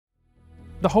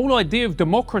The whole idea of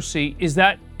democracy is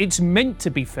that it's meant to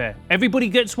be fair. Everybody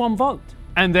gets one vote.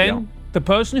 And then the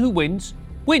person who wins,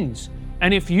 wins.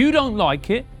 And if you don't like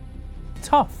it,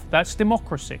 tough. That's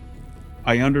democracy.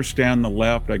 I understand the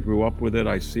left. I grew up with it.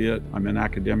 I see it. I'm in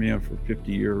academia for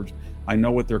 50 years. I know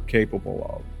what they're capable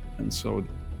of. And so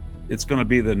it's going to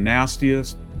be the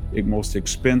nastiest, most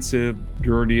expensive,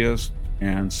 dirtiest,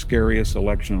 and scariest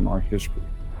election in our history.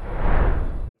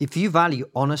 If you value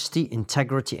honesty,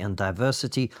 integrity, and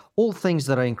diversity, all things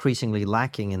that are increasingly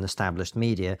lacking in established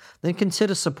media, then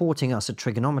consider supporting us at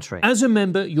Trigonometry. As a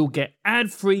member, you'll get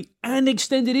ad-free and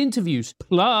extended interviews,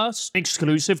 plus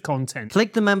exclusive content.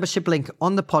 Click the membership link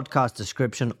on the podcast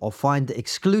description or find the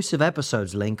exclusive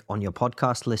episodes link on your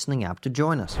podcast listening app to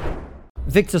join us.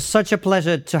 Victor, such a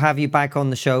pleasure to have you back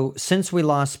on the show. Since we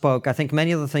last spoke, I think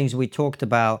many of the things we talked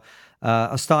about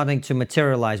are starting to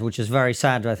materialize, which is very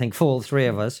sad, I think, for all three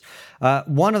of us.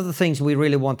 One of the things we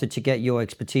really wanted to get your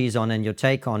expertise on and your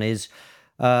take on is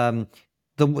the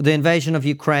invasion of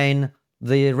Ukraine,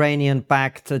 the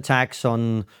Iranian-backed attacks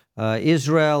on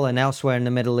Israel and elsewhere in the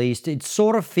Middle East. It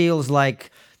sort of feels like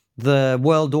the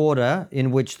world order in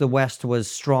which the West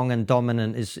was strong and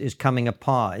dominant is coming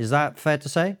apart. Is that fair to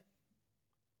say?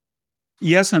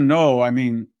 Yes and no. I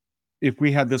mean, if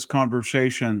we had this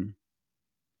conversation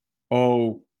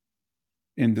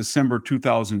in December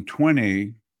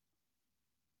 2020,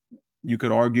 you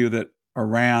could argue that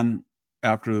Iran,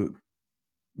 after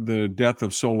the death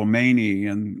of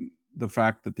Soleimani and the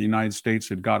fact that the United States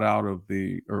had got out of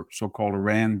the so-called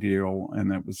Iran deal,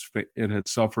 and it had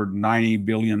suffered $90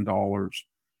 billion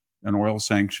in oil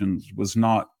sanctions, was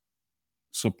not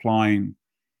supplying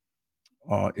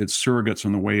its surrogates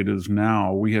in the way it is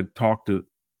now. We had talked to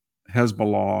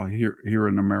Hezbollah here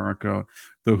in America.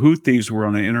 The Houthis were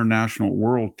on the international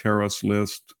world terrorist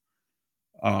list.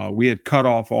 We had cut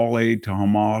off all aid to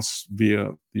Hamas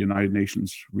via the United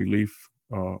Nations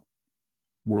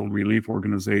World Relief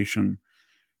Organization.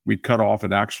 We'd cut off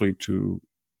it actually to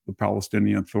the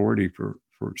Palestinian Authority for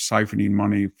siphoning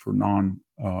money for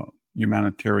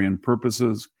non-humanitarian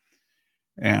purposes.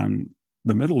 And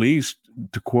the Middle East,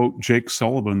 to quote Jake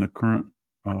Sullivan, the current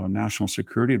National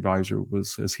Security Advisor,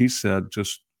 was, as he said,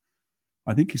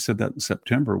 I think he said that in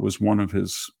September, was one of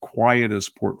his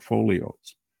quietest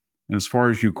portfolios. And as far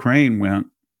as Ukraine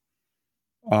went,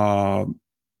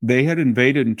 they had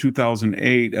invaded in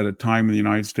 2008 at a time when the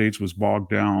United States was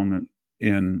bogged down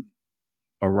in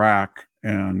Iraq,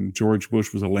 and George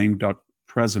Bush was a lame duck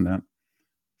president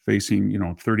facing,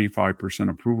 35%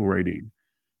 approval rating.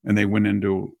 And they went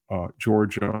into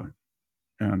Georgia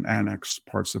and annexed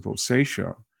parts of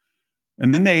Ossetia.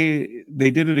 And then they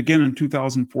did it again in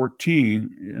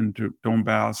 2014 into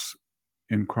Donbass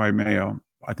in Crimea.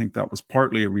 I think that was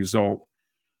partly a result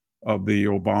of the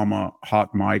Obama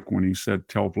hot mic when he said,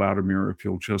 "Tell Vladimir, if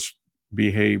he'll just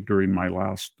behave during my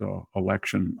last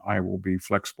election, I will be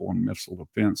flexible in missile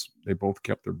defense." They both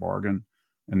kept their bargain.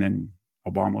 And then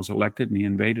Obama was elected and he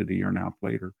invaded a year and a half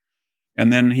later.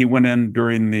 And then he went in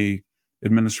during the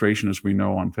administration, as we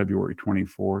know, on February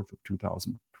 24th of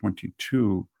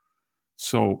 2022.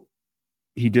 So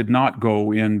he did not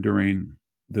go in during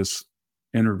this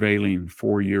intervening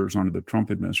 4 years under the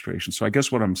Trump administration. So I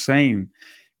guess what I'm saying,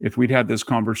 if we'd had this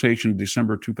conversation in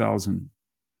December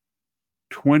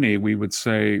 2020, we would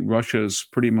say Russia is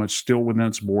pretty much still within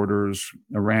its borders.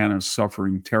 Iran is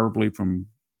suffering terribly from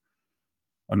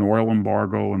an oil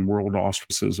embargo and world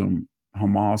ostracism.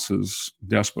 Hamas is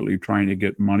desperately trying to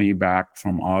get money back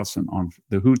from us, and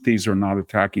the Houthis are not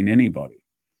attacking anybody.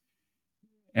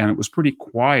 And it was pretty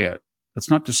quiet. That's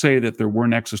not to say that there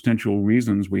weren't existential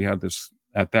reasons. We had this,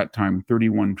 at that time,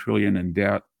 $31 trillion in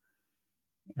debt.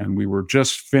 And we were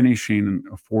just finishing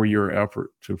a 4-year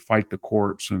effort to fight the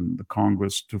courts and the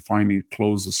Congress to finally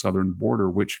close the southern border,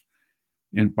 which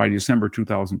by December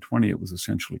 2020, it was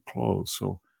essentially closed.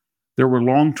 So there were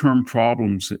long-term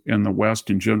problems in the West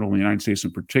in general, in the United States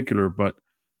in particular, but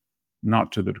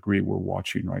not to the degree we're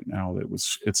watching right now.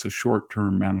 It's a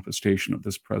short-term manifestation of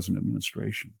this present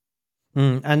administration.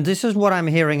 And this is what I'm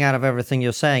hearing out of everything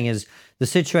you're saying, is the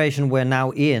situation we're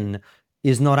now in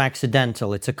is not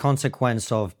accidental. It's a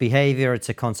consequence of behavior. It's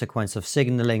a consequence of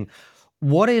signaling.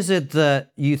 What is it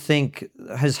that you think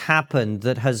has happened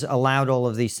that has allowed all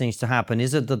of these things to happen?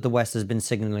 Is it that the West has been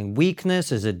signaling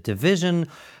weakness? Is it division?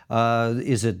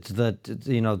 Is it that,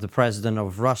 the president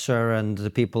of Russia and the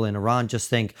people in Iran just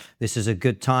think this is a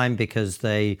good time because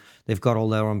they've got all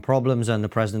their own problems and the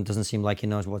president doesn't seem like he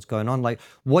knows what's going on? Like,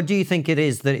 what do you think it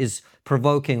is that is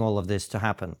provoking all of this to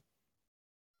happen?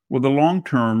 Well, the long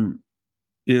term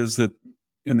is that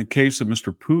in the case of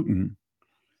Mr. Putin,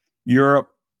 Europe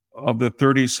of the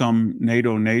 30-some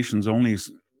NATO nations, only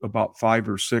about 5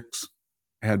 or 6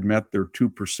 had met their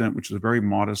 2%, which is a very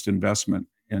modest investment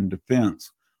in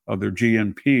defense of their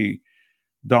GNP.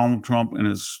 Donald Trump and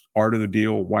his art of the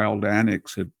deal wild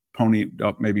antics had ponied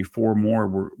up maybe 4 more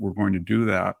were going to do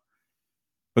that.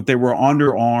 But they were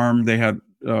underarmed. They had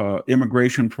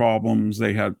immigration problems.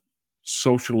 They had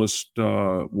socialist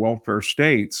welfare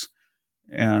states.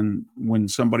 And when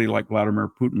somebody like Vladimir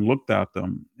Putin looked at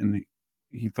them, and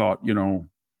he thought,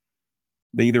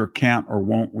 they either can't or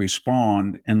won't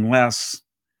respond unless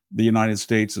the United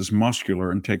States is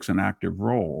muscular and takes an active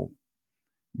role.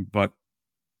 But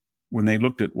when they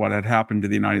looked at what had happened to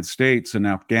the United States in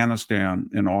Afghanistan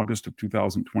in August of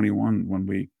 2021, when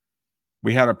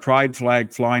we had a pride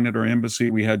flag flying at our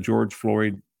embassy, we had George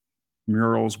Floyd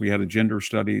murals, we had a gender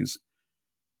studies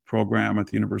program at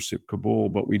the University of Kabul,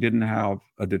 but we didn't have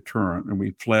a deterrent, and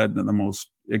we fled in the most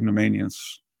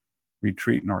ignominious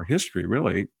retreat in our history,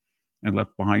 really, and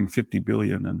left behind 50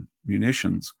 billion in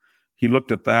munitions. He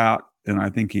looked at that, and I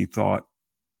think he thought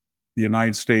the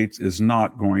United States is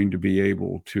not going to be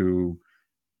able to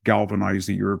galvanize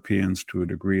the Europeans to a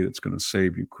degree that's going to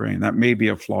save Ukraine. That may be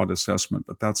a flawed assessment,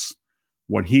 but that's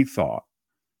what he thought.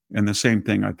 And the same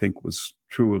thing, I think, was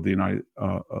true of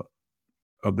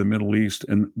of the Middle East.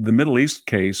 And the Middle East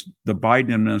case, the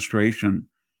Biden administration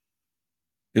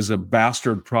is a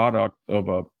bastard product of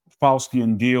a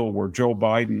Faustian deal where Joe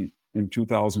Biden in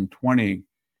 2020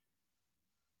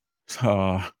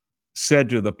 said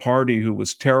to the party, who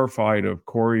was terrified of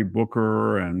Cory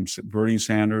Booker and Bernie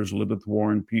Sanders, Elizabeth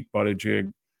Warren, Pete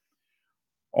Buttigieg,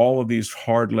 all of these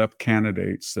hard left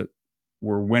candidates that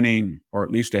were winning, or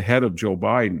at least ahead of Joe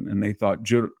Biden. And they thought,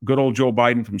 good old Joe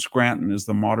Biden from Scranton is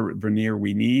the moderate veneer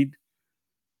we need.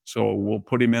 So we'll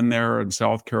put him in there in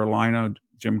South Carolina.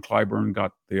 Jim Clyburn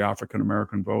got the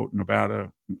African-American vote.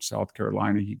 Nevada, South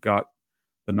Carolina, he got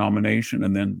the nomination.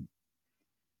 And then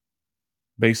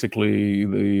basically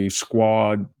the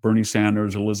squad, Bernie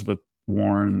Sanders, Elizabeth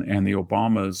Warren, and the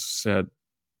Obamas said,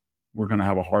 we're going to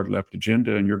have a hard left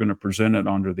agenda, and you're going to present it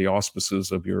under the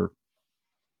auspices of your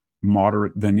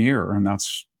moderate veneer. And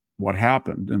that's what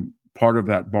happened. And part of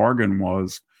that bargain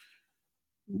was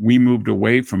we moved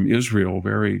away from Israel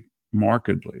very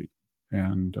markedly.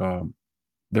 And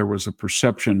there was a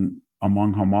perception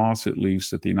among Hamas, at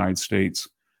least, that the United States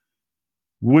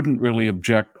wouldn't really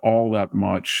object all that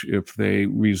much if they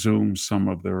resumed some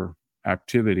of their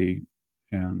activity.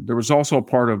 And there was also a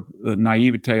part of the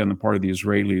naivete on the part of the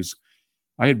Israelis.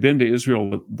 I had been to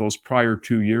Israel those prior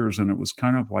 2 years, and it was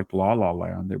kind of like La La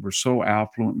Land. They were so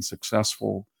affluent and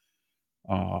successful.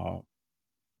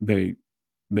 They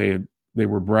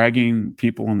were bragging.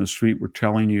 People on the street were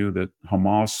telling you that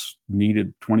Hamas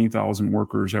needed 20,000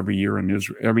 workers every year in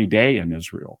Israel, every day in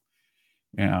Israel,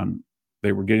 and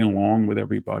they were getting along with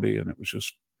everybody. And it was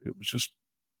just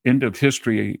end of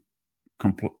history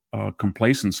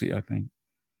complacency, I think.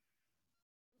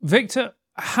 Victor,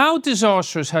 how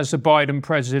disastrous has the Biden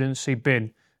presidency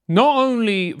been, not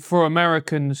only for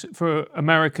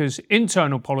America's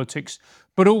internal politics,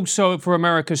 but also for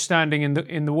America's standing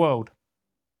in the world?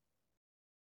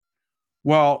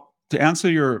 Well, to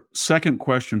answer your second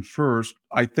question first,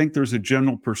 I think there's a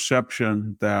general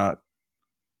perception that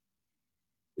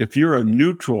if you're a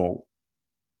neutral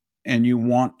and you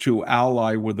want to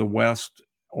ally with the West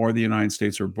or the United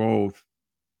States or both,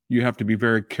 you have to be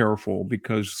very careful,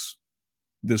 because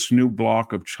this new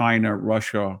bloc of China,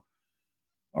 Russia,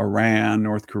 Iran,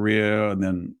 North Korea, and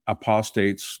then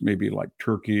apostates, maybe like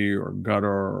Turkey or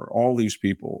Qatar, all these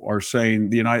people are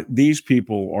saying these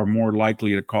people are more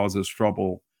likely to cause us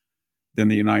trouble than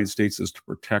the United States is to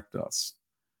protect us.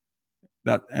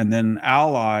 And then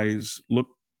allies look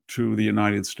to the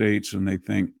United States and they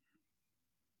think,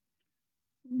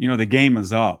 the game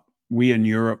is up. We in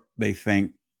Europe, they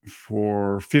think,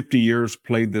 for 50 years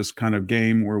played this kind of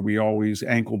game where we always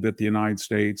ankle bit the United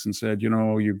States and said,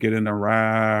 you get in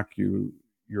Iraq,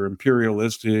 you're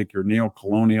imperialistic, you're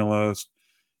neo-colonialist,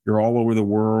 you're all over the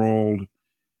world,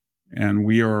 and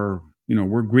we're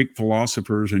Greek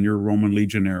philosophers and you're Roman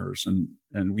legionnaires,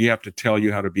 and we have to tell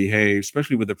you how to behave,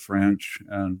 especially with the French.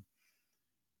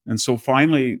 And so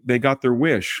finally they got their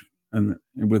wish, and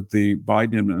with the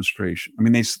Biden administration. I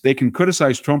mean, they can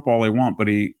criticize Trump all they want, but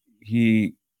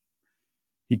he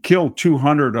killed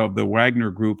 200 of the Wagner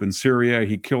group in Syria.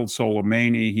 He killed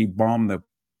Soleimani. He bombed the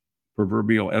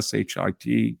proverbial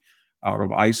SHIT out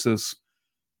of ISIS.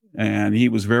 And he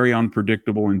was very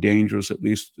unpredictable and dangerous, at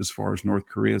least as far as North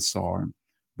Korea saw him.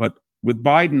 But with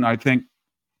Biden, I think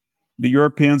the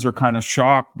Europeans are kind of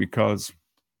shocked, because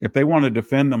if they want to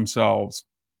defend themselves,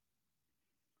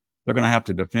 they're going to have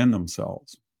to defend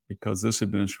themselves, because this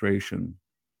administration,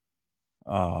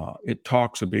 it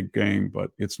talks a big game,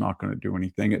 but it's not going to do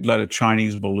anything. It let a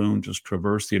Chinese balloon just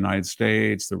traverse the United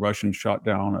States. The Russians shot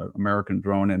down an American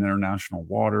drone in international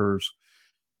waters.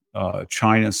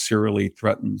 China serially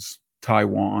threatens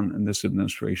Taiwan, and this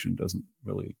administration doesn't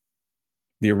really.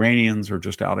 The Iranians are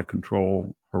just out of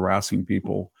control, harassing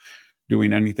people,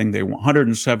 doing anything they want.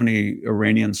 170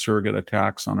 Iranian surrogate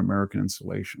attacks on American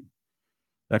installation.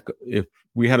 That, if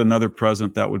we had another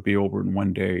president, that would be over in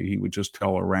one day. He would just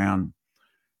tell Iran,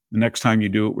 the next time you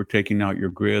do it, we're taking out your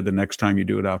grid. The next time you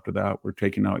do it after that, we're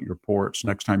taking out your ports.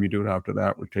 Next time you do it after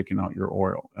that, we're taking out your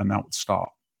oil. And that would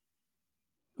stop.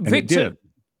 And Victor, it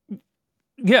did.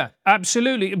 Yeah,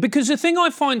 absolutely. Because the thing I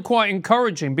find quite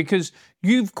encouraging, because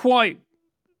you've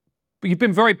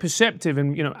been very perceptive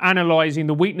in, analyzing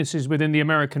the weaknesses within the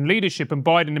American leadership and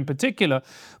Biden in particular.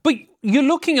 But you're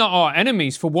looking at our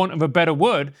enemies, for want of a better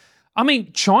word. I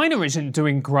mean, China isn't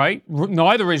doing great.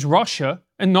 Neither is Russia,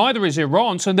 and neither is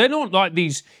Iran. So they're not like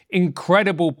these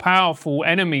incredible, powerful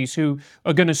enemies who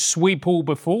are going to sweep all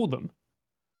before them.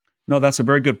 No, that's a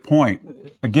very good point.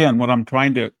 Again, what I'm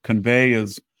trying to convey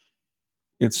is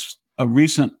it's a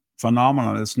recent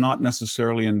phenomenon. It's not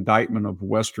necessarily an indictment of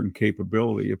Western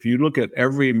capability. If you look at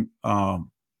every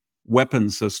weapon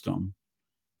system,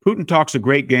 Putin talks a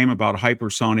great game about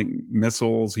hypersonic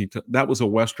missiles. That was a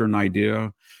Western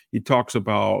idea. He talks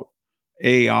about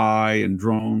AI and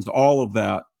drones. All of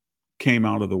that came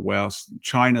out of the West.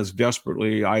 China's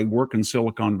desperately, I work in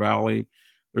Silicon Valley.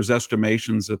 There's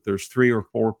estimations that there's 3 or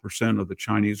 4% of the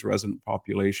Chinese resident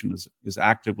population is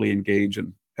actively engaged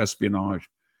in espionage.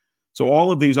 So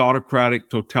all of these autocratic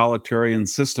totalitarian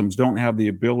systems don't have the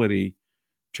ability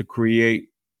to create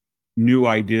new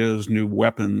ideas, new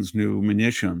weapons, new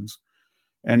munitions.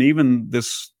 And even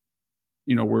this,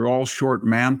 we're all short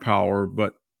manpower,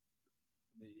 but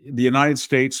the United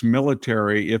States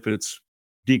military, if it's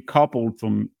decoupled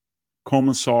from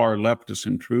commissar leftist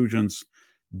intrusions,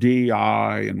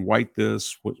 DI and white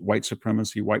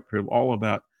supremacy, white privilege, all of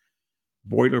that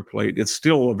boilerplate, it's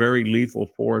still a very lethal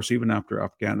force even after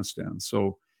Afghanistan.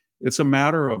 So it's a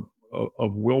matter of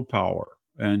willpower.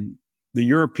 And the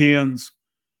Europeans,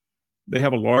 they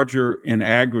have a larger, in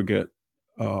aggregate,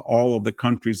 all of the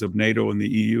countries of NATO and the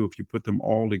EU, if you put them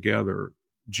all together,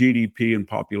 GDP and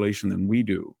population than we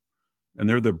do. And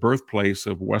they're the birthplace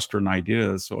of Western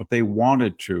ideas. So if they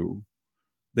wanted to,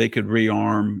 they could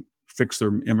rearm, fix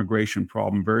their immigration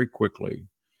problem very quickly,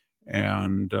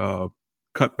 and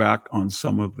cut back on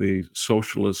some of the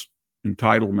socialist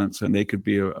entitlements, and they could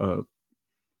be a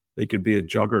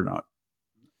juggernaut.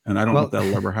 And I don't know if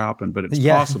that'll ever happen, but it's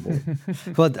possible.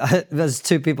 But there's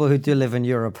two people who do live in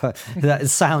Europe. That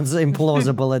sounds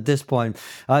implausible at this point.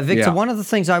 Victor, one of the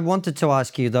things I wanted to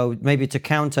ask you, though, maybe to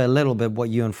counter a little bit what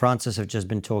you and Francis have just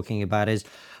been talking about, is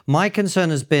my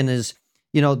concern has been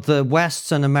the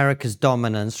West's and America's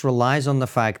dominance relies on the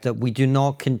fact that we do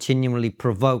not continually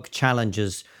provoke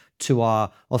challenges to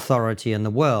our authority in the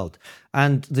world.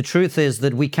 And the truth is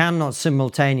that we cannot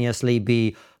simultaneously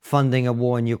be funding a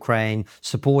war in Ukraine,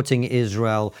 supporting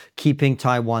Israel, keeping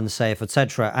Taiwan safe,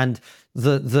 etc. And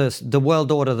the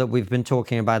world order that we've been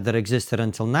talking about that existed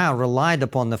until now relied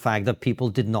upon the fact that people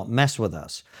did not mess with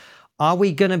us. Are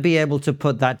we going to be able to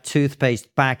put that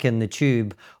toothpaste back in the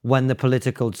tube when the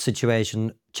political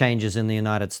situation changes in the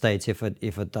United States, if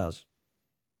it does?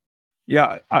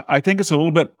 Yeah, I think it's a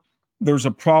little bit, there's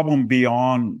a problem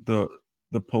beyond the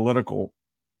political,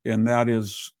 and that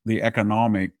is the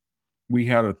economic. We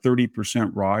had a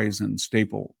 30% rise in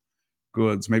staple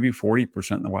goods, maybe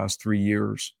 40% in the last 3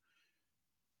 years.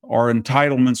 Our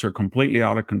entitlements are completely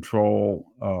out of control.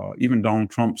 Even Donald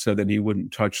Trump said that he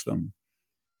wouldn't touch them.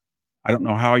 I don't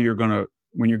know how you're going to,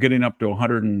 when you're getting up to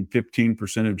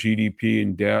 115% of GDP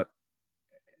in debt,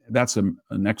 that's an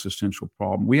existential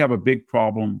problem. We have a big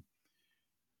problem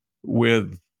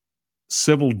with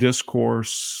civil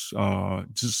discourse,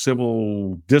 just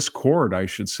civil discord, I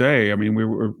should say. I mean,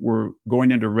 we're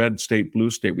going into red state, blue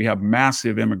state. We have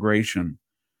massive immigration.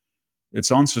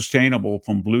 It's unsustainable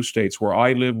from blue states. Where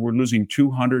I live, we're losing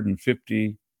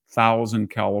 250,000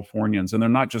 Californians. And they're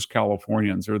not just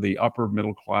Californians. They're the upper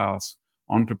middle class,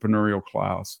 entrepreneurial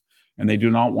class. And they do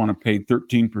not want to pay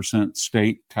 13%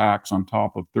 state tax on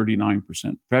top of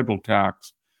 39% federal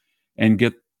tax and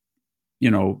get,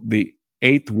 the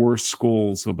 8th worst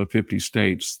schools of the 50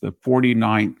 states, the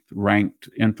 49th ranked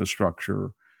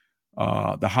infrastructure,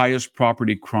 the highest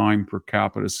property crime per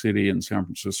capita city in San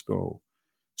Francisco,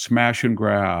 smash and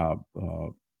grab,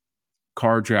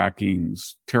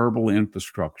 carjackings, terrible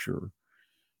infrastructure.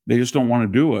 They just don't want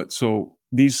to do it. So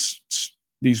these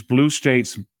blue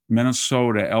states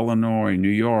Minnesota, Illinois, New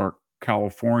York,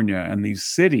 California, and these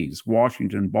cities,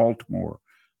 Washington, Baltimore,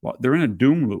 they're in a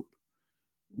doom loop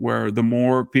where the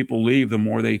more people leave, the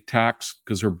more they tax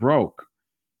because they're broke.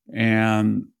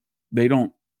 And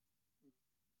they're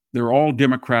all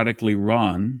democratically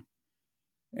run.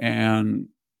 And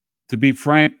to be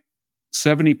frank,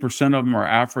 70% of them are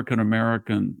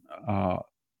African-American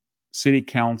city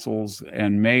councils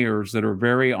and mayors that are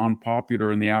very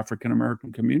unpopular in the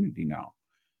African-American community now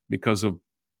because of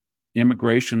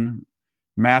immigration,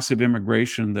 massive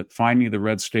immigration, that finally the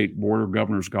red state board of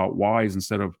governors got wise.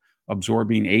 Instead of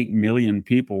absorbing 8 million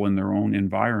people in their own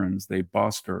environs, they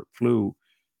bussed or flew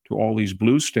to all these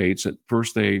blue states. At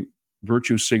first, they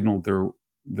virtue signaled their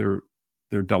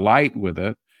delight with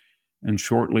it, and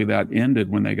shortly that ended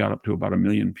when they got up to about 1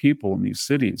 million people in these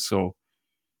cities. So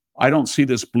I don't see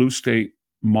this blue state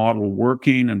model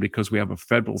working, and because we have a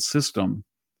federal system,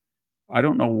 I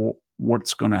don't know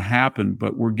what's going to happen,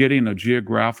 but we're getting a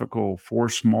geographical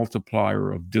force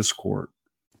multiplier of discord.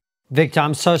 Victor,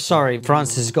 I'm so sorry.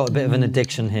 Francis has got a bit of an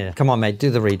addiction here. Come on, mate, do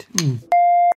the read.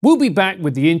 We'll be back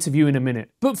with the interview in a minute.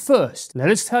 But first,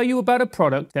 let us tell you about a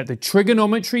product that the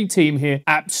trigonometry team here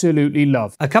absolutely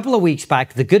love. A couple of weeks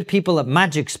back, the good people at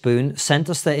Magic Spoon sent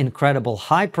us their incredible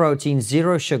high-protein,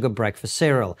 zero-sugar breakfast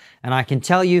cereal. And I can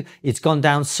tell you, it's gone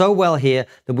down so well here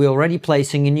that we're already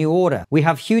placing a new order. We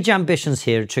have huge ambitions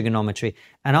here at Trigonometry,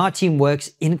 and our team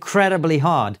works incredibly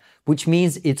hard, which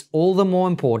means it's all the more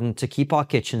important to keep our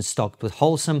kitchen stocked with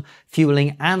wholesome,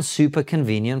 fueling, and super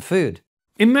convenient food.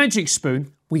 In Magic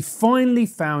Spoon, we finally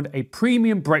found a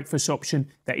premium breakfast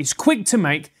option that is quick to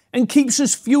make and keeps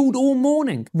us fueled all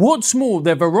morning. What's more,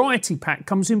 their variety pack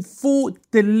comes in 4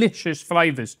 delicious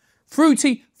flavours: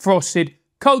 fruity, frosted,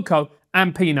 cocoa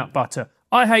and peanut butter.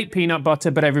 I hate peanut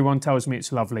butter, but everyone tells me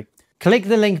it's lovely. Click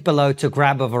the link below to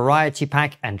grab a variety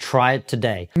pack and try it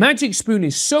today. Magic Spoon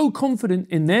is so confident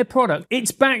in their product,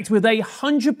 it's backed with a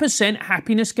 100%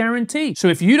 happiness guarantee. So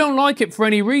if you don't like it for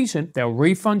any reason, they'll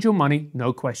refund your money,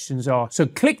 no questions asked. So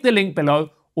click the link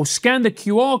below or scan the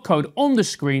QR code on the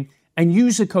screen and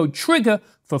use the code TRIGGER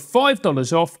for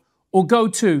 $5 off, or go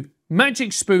to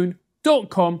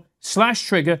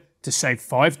magicspoon.com/trigger to save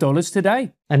 $5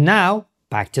 today. And now,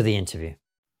 back to the interview.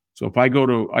 So if I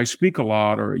speak a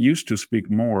lot, or used to speak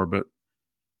more, but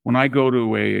when I go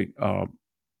to a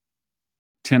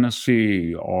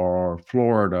Tennessee or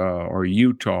Florida or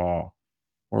Utah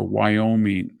or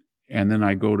Wyoming, and then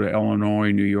I go to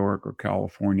Illinois, New York, or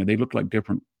California, they look like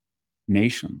different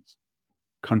nations,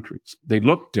 countries. They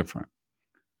look different.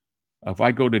 If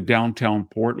I go to downtown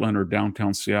Portland or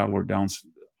downtown Seattle or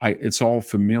it's all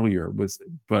familiar with,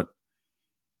 but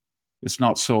it's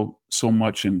not so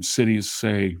much in cities,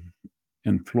 say,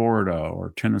 in Florida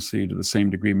or Tennessee to the same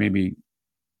degree, maybe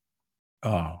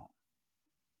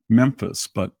Memphis,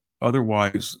 but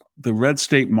otherwise, the red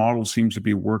state model seems to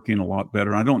be working a lot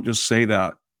better. I don't just say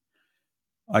that.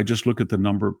 I just look at the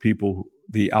number of people,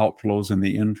 the outflows and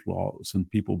the inflows, and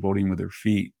people voting with their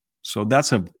feet. So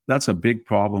that's a big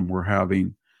problem we're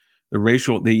having.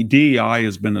 The DEI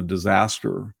has been a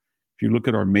disaster. If you look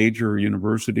at our major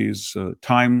universities,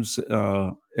 Times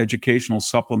educational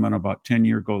supplement about 10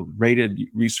 years ago rated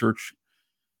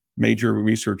major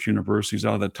research universities.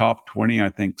 Out of the top 20, I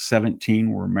think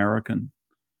 17 were American.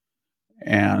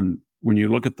 And when you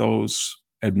look at those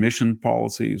admission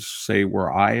policies, say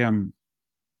where I am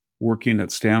working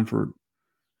at Stanford,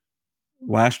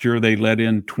 last year they let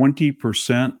in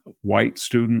 20% white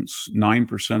students,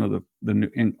 9% of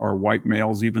are white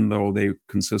males, even though they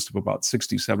consist of about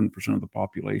 67% of the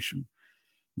population.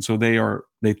 And so they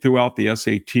threw out the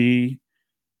SAT,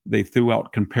 they threw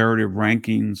out comparative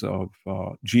rankings of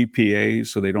GPAs,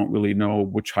 so they don't really know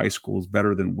which high school is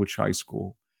better than which high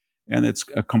school. And it's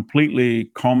a completely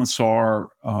commissar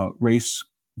race,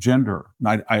 gender.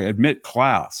 I admit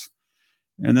class.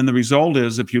 And then the result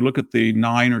is, if you look at the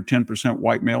 9 or 10%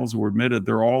 white males who were admitted,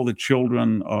 they're all the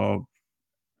children of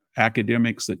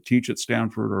academics that teach at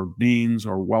Stanford, or deans,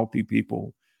 or wealthy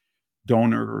people,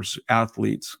 donors,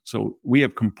 athletes. So we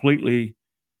have completely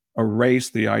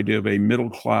erased the idea of a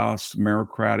middle-class,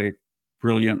 meritocratic,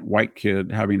 brilliant white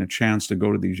kid having a chance to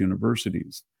go to these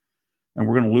universities. And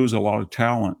we're going to lose a lot of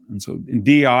talent. And so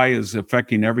DI is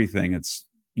affecting everything. It's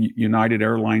United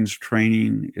Airlines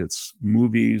training, it's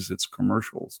movies, it's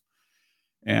commercials.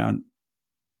 And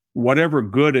whatever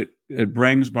good it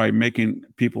brings by making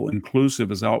people inclusive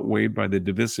is outweighed by the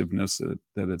divisiveness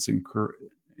that it's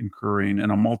incurring in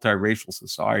a multiracial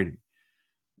society.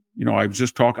 You know, I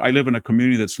live in a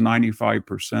community that's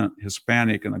 95%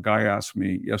 Hispanic, and a guy asked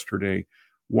me yesterday,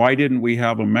 why didn't we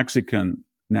have a Mexican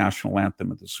national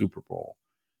anthem at the Super Bowl?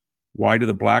 Why do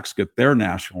the blacks get their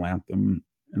national anthem?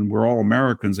 And we're all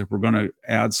Americans. If we're going to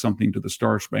add something to the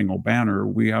Star Spangled Banner,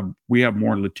 we have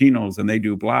more Latinos than they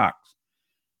do blacks.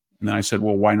 And then I said,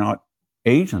 well, why not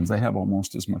Asians? They have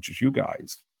almost as much as you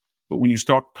guys. But when you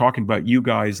start talking about you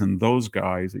guys and those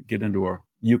guys, it get into a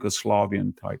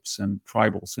Yugoslavian types and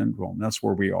tribal syndrome. That's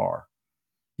where we are.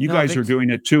 You guys are doing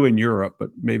it too in Europe, but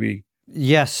maybe.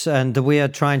 Yes, and we are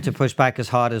trying to push back as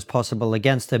hard as possible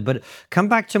against it. But come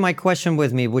back to my question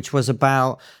with me, which was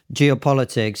about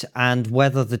geopolitics and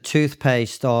whether the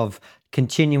toothpaste of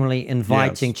continually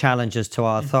inviting challenges to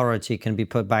our authority can be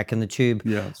put back in the tube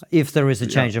if there is a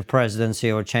change of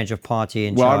presidency or a change of party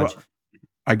in charge.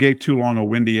 I gave too long a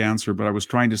windy answer, but I was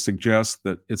trying to suggest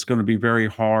that it's going to be very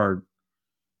hard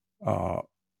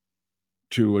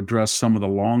to address some of the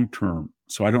long term.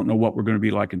 So I don't know what we're going to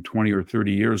be like in 20 or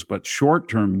 30 years, but short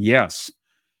term, yes.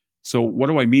 So what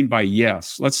do I mean by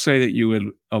yes? Let's say that you had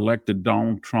elected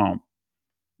Donald Trump.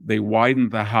 They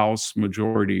widened the House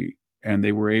majority and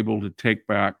they were able to take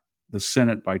back the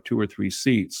Senate by 2 or 3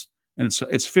 seats. And it's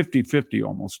 50-50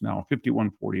 almost now,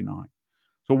 51-49.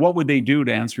 So what would they do,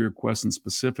 to answer your question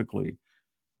specifically?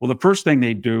 Well, the first thing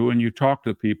they do, and you talk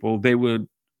to people, they would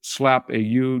slap a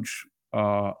huge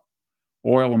oil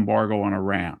embargo on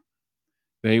Iran.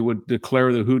 They would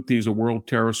declare the Houthis a world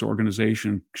terrorist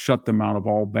organization, shut them out of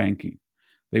all banking.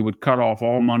 They would cut off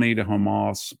all money to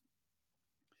Hamas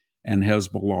and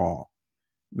Hezbollah.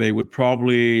 They would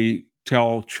probably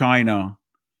tell China,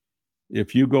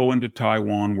 if you go into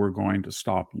Taiwan, we're going to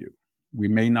stop you. We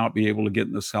may not be able to get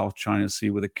in the South China Sea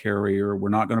with a carrier. We're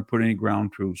not going to put any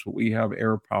ground troops, but we have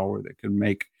air power that can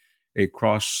make a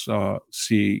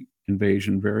cross-sea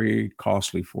invasion very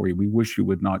costly for you. We wish you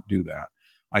would not do that.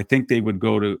 I think they would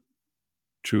go to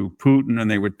Putin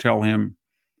and they would tell him,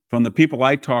 from the people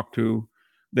I talked to,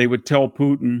 they would tell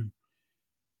Putin,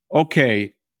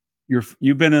 okay,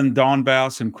 you've been in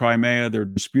Donbass and Crimea, they're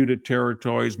disputed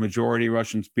territories, majority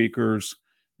Russian speakers,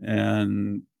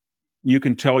 and you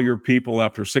can tell your people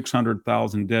after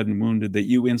 600,000 dead and wounded that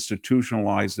you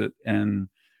institutionalized it, and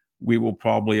we will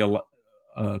probably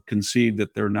concede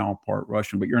that they're now part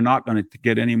Russian, but you're not going to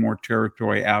get any more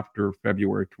territory after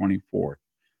February 24th.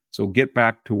 So get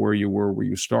back to where you were, where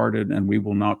you started, and we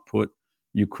will not put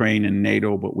Ukraine in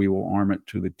NATO, but we will arm it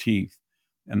to the teeth.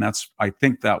 And I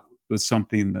think that was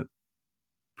something that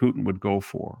Putin would go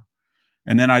for.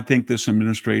 And then I think this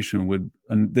administration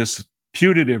this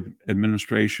putative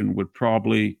administration would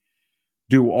probably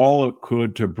do all it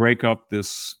could to break up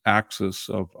this axis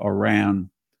of Iran,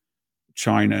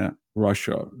 China,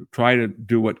 Russia, try to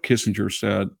do what Kissinger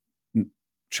said.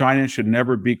 China should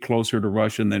never be closer to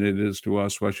Russia than it is to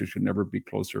us. Russia should never be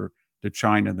closer to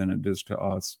China than it is to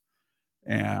us.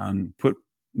 And put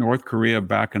North Korea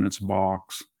back in its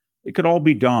box. It could all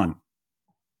be done.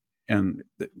 And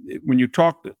when you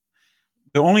talk,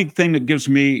 the only thing that gives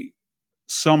me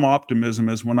some optimism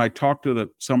is when I talk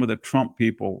to some of the Trump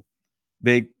people,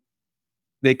 they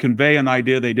convey an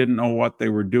idea they didn't know what they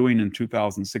were doing in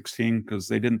 2016 because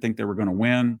they didn't think they were going to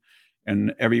win,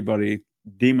 and everybody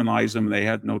demonized them. They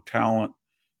had no talent.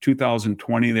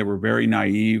 2020, they were very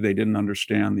naive. They didn't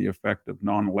understand the effect of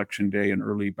non-election day and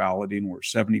early balloting, where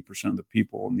 70% of the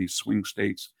people in these swing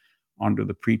states, under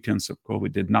the pretense of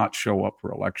COVID, did not show up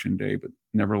for election day, but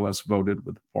nevertheless voted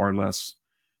with far less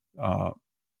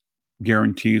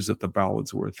guarantees that the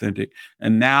ballots were authentic.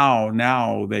 And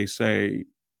now they say,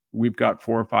 we've got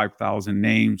 4,000 or 5,000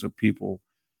 names of people,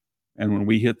 and when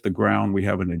we hit the ground, we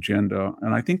have an agenda.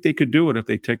 And I think they could do it if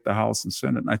they take the House and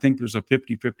Senate. And I think there's a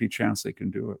 50-50 chance they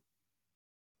can do it.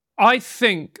 I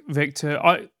think,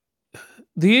 Victor,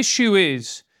 the issue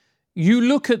is, you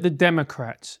look at the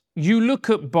Democrats, you look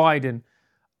at Biden,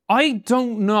 I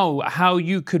don't know how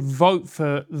you could vote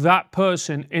for that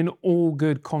person in all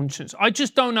good conscience. I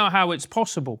just don't know how it's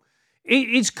possible.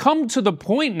 It's come to the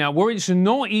point now where it's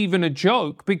not even a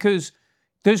joke, because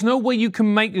there's no way you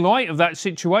can make light of that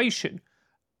situation.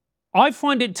 I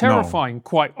find it terrifying,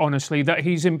 quite honestly, that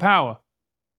he's in power.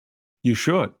 You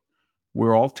should.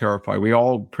 We're all terrified. We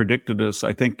all predicted this.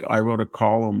 I think I wrote a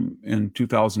column in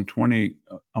 2020,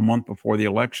 a month before the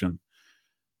election.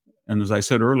 And as I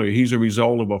said earlier, he's a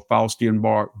result of a Faustian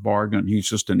bargain. He's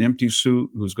just an empty suit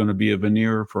who's going to be a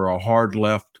veneer for a hard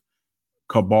left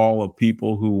cabal of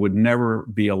people who would never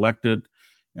be elected.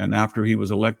 And after he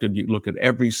was elected, you look at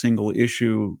every single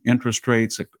issue: interest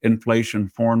rates, inflation,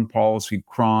 foreign policy,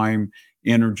 crime,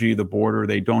 energy, the border.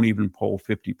 They don't even poll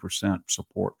 50%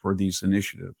 support for these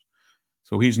initiatives.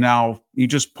 So he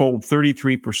just polled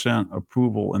 33%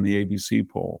 approval in the ABC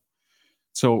poll.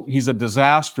 So he's a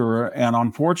disaster. And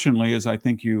unfortunately, as I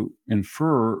think you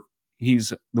infer,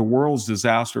 he's the world's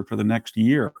disaster for the next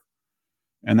year.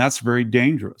 And that's very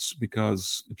dangerous,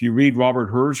 because if you read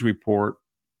Robert Herr's report,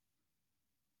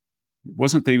 it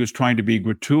wasn't that he was trying to be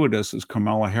gratuitous, as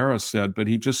Kamala Harris said, but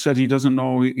he just said he doesn't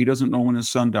know. He doesn't know when his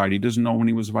son died. He doesn't know when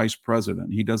he was vice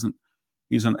president.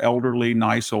 He's an elderly,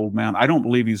 nice old man. I don't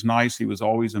believe he's nice. He was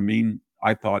always a mean,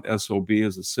 I thought, SOB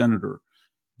as a senator.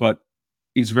 But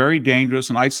he's very dangerous.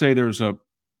 And I'd say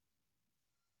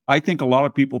I think a lot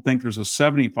of people think there's a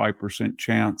 75%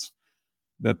 chance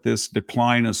that this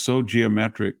decline is so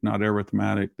geometric, not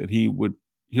arithmetic, that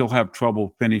he'll have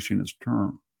trouble finishing his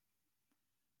term.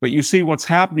 But you see what's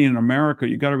happening in America.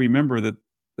 You got to remember that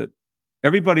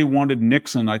everybody wanted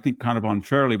Nixon, I think kind of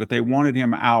unfairly, but they wanted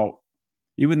him out.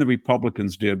 Even the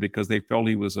Republicans did, because they felt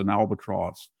he was an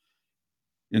albatross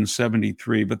in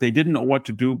 73. But they didn't know what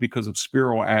to do because of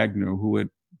Spiro Agnew, who had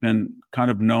been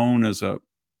kind of known as a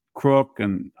crook,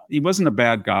 and he wasn't a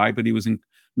bad guy, but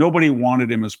nobody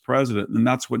wanted him as president, and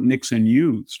that's what Nixon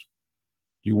used.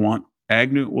 You want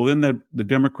Agnew? Well, then the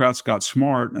Democrats got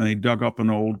smart, and they dug up an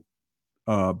old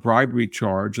bribery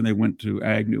charge, and they went to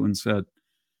Agnew and said,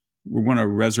 we're going to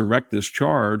resurrect this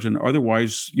charge, and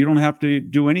otherwise you don't have to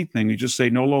do anything. You just say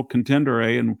no low contender,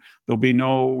 and there'll be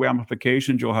no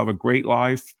ramifications. You'll have a great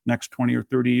life next 20 or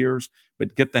 30 years,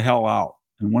 but get the hell out.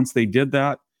 And once they did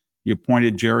that, you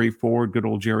appointed Jerry Ford, good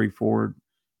old Jerry Ford,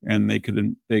 and they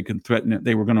could threaten it.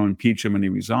 They were going to impeach him, and he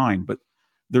resigned. But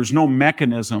there's no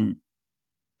mechanism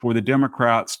for the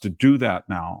Democrats to do that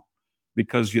now,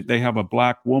 because they have a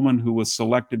black woman who was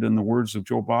selected, in the words of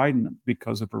Joe Biden,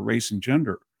 because of her race and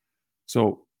gender.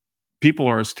 So people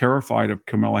are as terrified of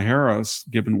Kamala Harris,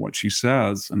 given what she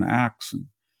says and acts,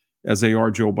 as they are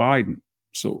Joe Biden.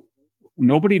 So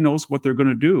nobody knows what they're going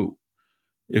to do.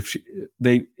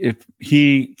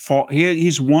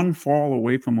 He's one fall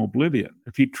away from oblivion.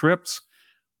 If he trips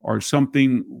or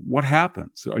something, what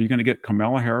happens? Are you going to get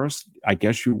Kamala Harris? I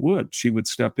guess you would. She would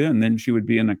step in, then she would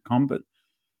be an incumbent.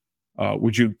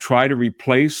 Would you try to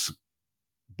replace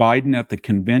Biden at the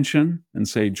convention and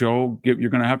say, Joe, you're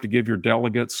going to have to give your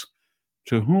delegates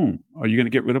to whom? Are you going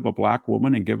to get rid of a black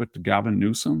woman and give it to Gavin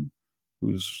Newsom,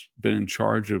 who's been in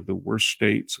charge of the worst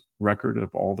states record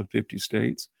of all the 50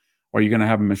 states? Or are you going to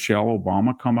have Michelle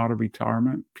Obama come out of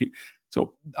retirement?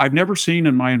 So I've never seen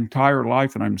in my entire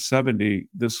life, and I'm 70,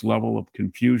 this level of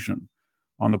confusion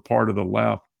on the part of the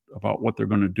left about what they're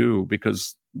going to do.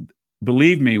 Because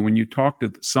believe me, when you talk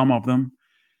to some of them,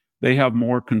 they have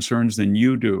more concerns than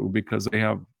you do, because they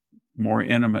have more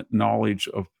intimate knowledge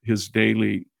of his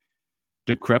daily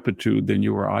decrepitude than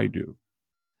you or I do.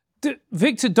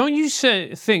 Victor, don't you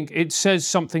think it says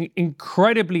something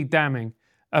incredibly damning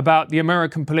about the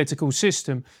American political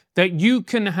system that you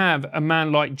can have a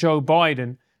man like Joe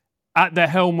Biden at the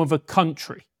helm of a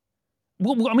country?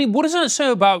 I mean, what does that say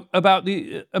about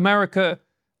the America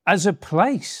as a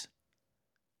place?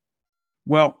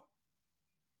 Well,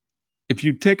 if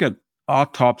you take an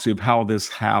autopsy of how this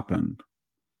happened,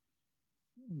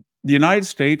 the United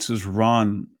States is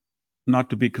run, not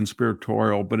to be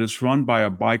conspiratorial, but it's run by a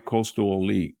bi-coastal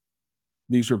elite.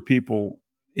 These are people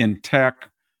in tech,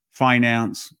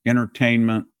 finance,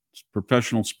 entertainment,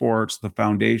 professional sports, the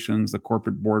foundations, the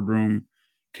corporate boardroom,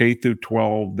 K through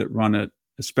 12 that run it,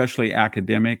 especially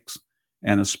academics,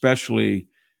 and especially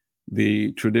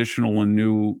the traditional and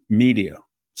new media,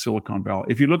 Silicon Valley.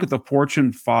 If you look at the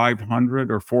Fortune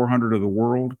 500 or 400 of the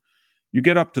world, you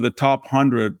get up to the top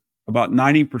 100, about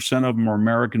 90% of them are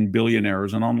American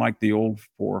billionaires. And unlike the old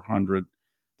 400,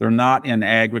 they're not in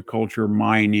agriculture,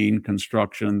 mining,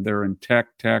 construction. They're in tech,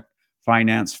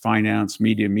 finance,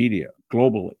 media,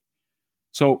 globally.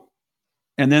 So,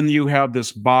 and then you have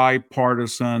this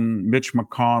bipartisan Mitch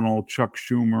McConnell, Chuck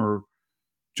Schumer,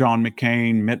 John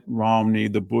McCain, Mitt Romney,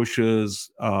 the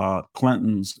Bushes,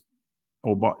 Clintons.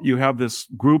 You have this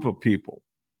group of people,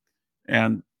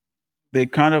 and they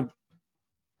kind of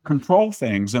control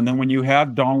things. And then when you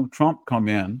had Donald Trump come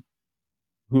in,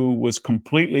 who was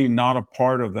completely not a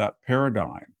part of that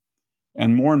paradigm,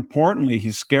 and more importantly,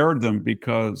 he scared them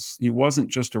because he wasn't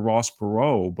just a Ross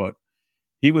Perot, but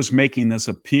he was making this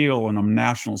appeal in a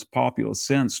nationalist populist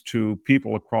sense to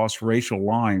people across racial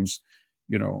lines.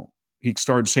 You know, he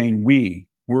started saying,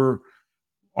 we're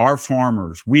our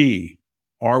farmers,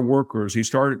 our workers. He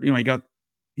started,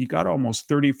 he got almost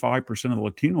 35% of the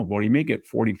Latino vote. He may get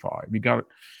 45. He got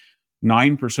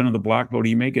 9% of the black vote.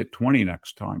 He may get 20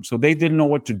 next time. So they didn't know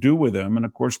what to do with him. And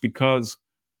of course, because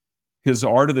his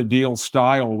art of the deal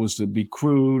style was to be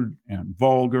crude and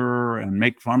vulgar and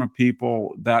make fun of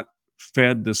people, that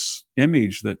fed this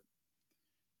image that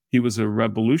he was a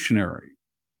revolutionary.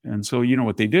 And so, you know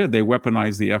what they did? They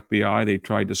weaponized the FBI. They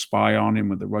tried to spy on him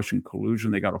with the Russian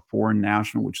collusion. They got a foreign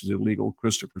national, which is illegal,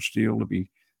 Christopher Steele, to be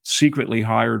secretly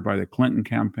hired by the Clinton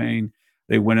campaign.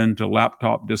 They went into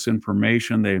laptop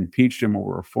disinformation. They impeached him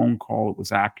over a phone call. It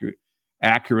was accurate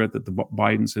that the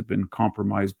Bidens had been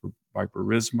compromised by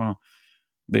Burisma.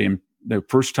 The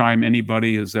first time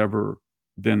anybody has ever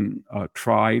been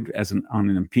tried on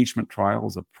an impeachment trial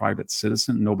as a private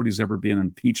citizen. Nobody's ever been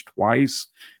impeached twice.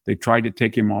 They tried to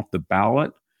take him off the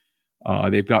ballot.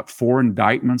 They've got 4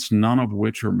 indictments, none of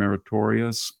which are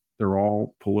meritorious. They're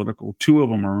all political. 2 of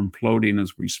them are imploding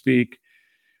as we speak.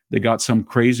 They got some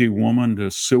crazy woman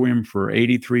to sue him for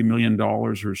 $83 million.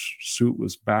 Her suit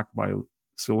was backed by a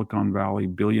Silicon Valley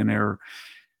billionaire.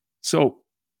 So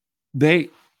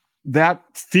that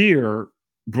fear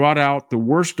brought out the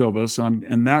worst of us.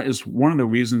 And that is one of the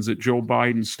reasons that Joe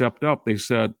Biden stepped up. They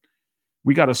said,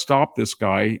 we got to stop this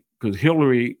guy because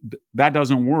Hillary, that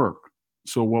doesn't work.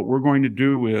 So what we're going to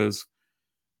do is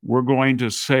we're going to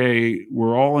say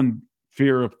we're all in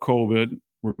fear of COVID.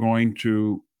 We're going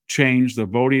to change the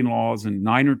voting laws in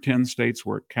 9 or 10 states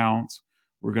where it counts.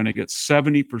 We're going to get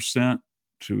 70%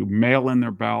 to mail in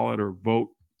their ballot or vote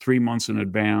 3 months in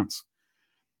advance.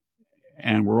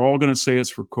 And we're all going to say it's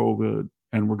for COVID.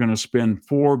 And we're going to spend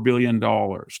 $4 billion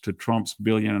to Trump's $1.5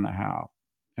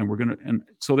 billion. And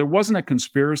so there wasn't a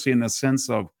conspiracy in the sense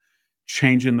of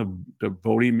changing the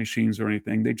voting machines or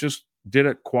anything. They just did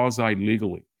it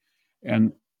quasi-legally.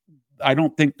 And I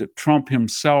don't think that Trump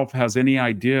himself has any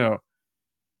idea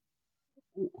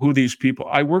who these people.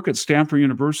 I work at Stanford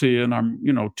University, and I'm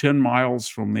 10 miles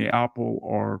from the Apple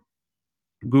or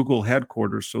Google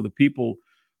headquarters. So the people,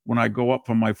 when I go up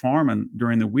from my farm and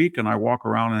during the week and I walk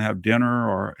around and have dinner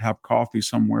or have coffee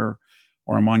somewhere,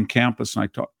 or I'm on campus and I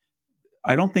talk,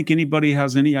 I don't think anybody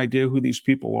has any idea who these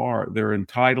people are. They're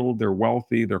entitled, they're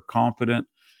wealthy, they're confident,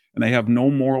 and they have no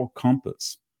moral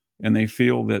compass. And they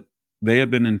feel that they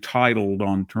have been entitled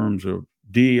on terms of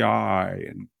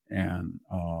DEI and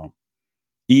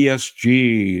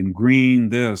ESG and green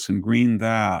this and green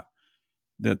that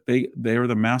they are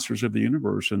the masters of the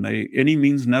universe, and any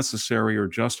means necessary are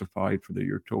justified for the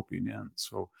utopian end.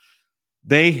 So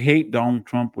they hate Donald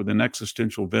Trump with an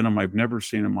existential venom I've never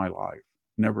seen in my life.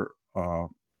 Never.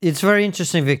 It's very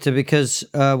interesting, Victor, because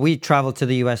we travel to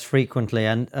the US frequently,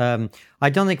 and I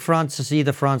don't think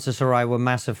either Francis or I were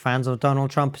massive fans of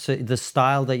Donald Trump. So the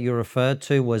style that you referred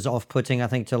to was off-putting, I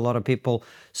think, to a lot of people,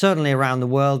 certainly around the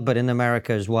world, but in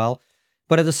America as well.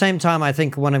 But at the same time, I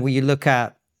think when you look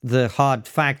at the hard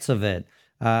facts of it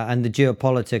and the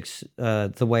geopolitics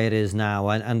the way it is now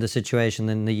and the situation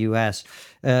in the US,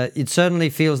 it certainly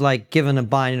feels like, given a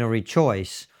binary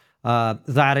choice,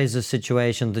 that is a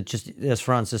situation that, just as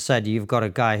Francis said, you've got a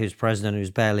guy who's president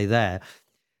who's barely there.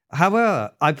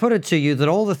 However, I put it to you that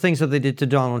all the things that they did to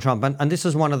Donald Trump, and this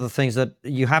is one of the things that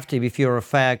you have to, if you're a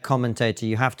fair commentator,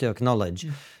 you have to acknowledge.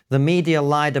 The media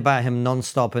lied about him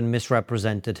nonstop and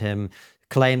misrepresented him,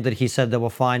 claimed that he said there were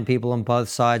fine people on both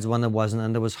sides when there wasn't,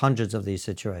 and there was hundreds of these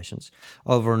situations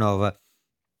over and over.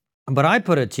 But I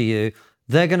put it to you,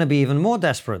 they're going to be even more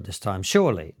desperate this time,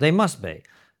 surely. They must be.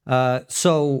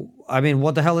 So, I mean,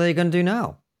 what the hell are they going to do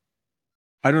now?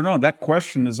 I don't know. That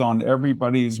question is on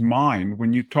everybody's mind.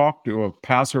 When you talk to a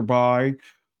passerby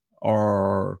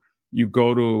or you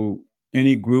go to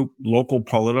any group, local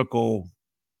political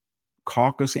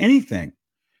caucus, anything,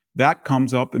 that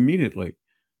comes up immediately.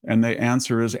 And the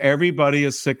answer is everybody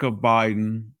is sick of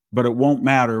Biden, but it won't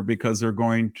matter because they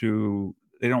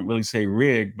don't really say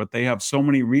rig, but they have so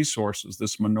many resources,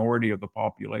 this minority of the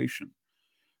population,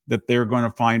 that they're going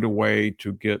to find a way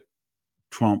to get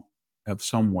Trump of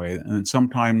some way. And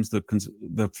sometimes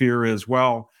the fear is,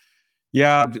 well,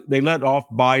 yeah, they let off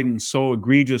Biden so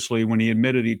egregiously when he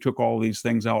admitted he took all these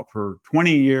things out for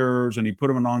 20 years and he put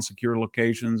them in unsecure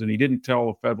locations and he didn't tell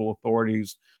the federal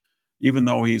authorities, even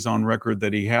though he's on record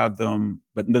that he had them.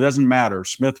 But it doesn't matter.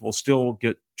 Smith will still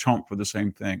get chumped for the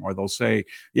same thing. Or they'll say,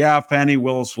 yeah, Fannie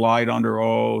Willis lied under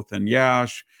oath, and yeah,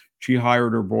 she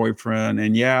hired her boyfriend,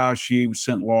 and yeah, she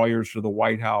sent lawyers to the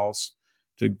White House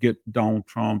to get Donald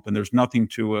Trump, and there's nothing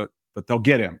to it, but they'll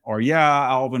get him. Or yeah,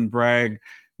 Alvin Bragg,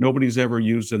 nobody's ever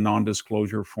used a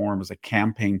non-disclosure form as a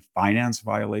campaign finance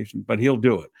violation, but he'll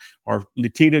do it. Or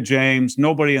Letitia James,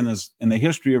 nobody in the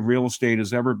history of real estate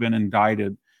has ever been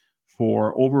indicted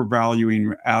for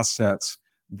overvaluing assets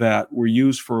that were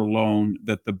used for a loan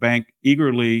that the bank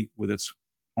eagerly, with its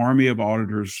army of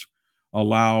auditors,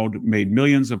 made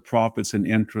millions of profits and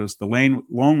interest. The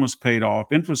loan was paid off,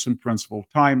 interest and principal,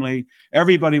 timely.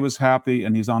 Everybody was happy,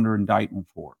 and he's under indictment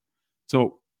for it.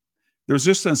 So there's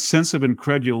just a sense of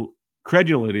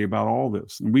credulity about all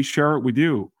this. And we share it with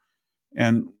you.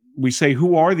 And we say,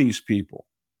 who are these people?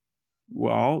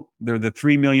 Well, they're the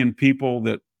 3 million people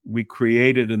that we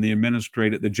created and the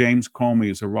administrated, the James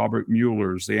Comeys, the Robert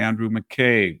Muellers, the Andrew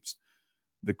McCabe's,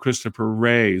 the Christopher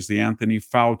Wrays, the Anthony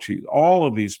Fauci, all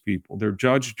of these people, they're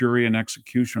judge, jury, and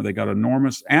executioner. They got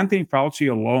enormous. Anthony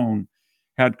Fauci alone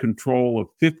had control of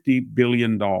 $50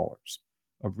 billion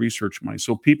of research money.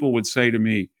 So people would say to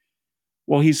me,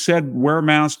 well, he said, wear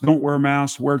masks, don't wear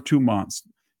masks, wear 2 months.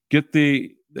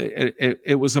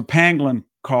 It was a pangolin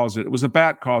caused it. It was a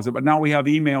bat caused it. But now we have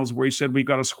emails where he said, we've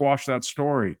got to squash that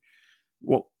story.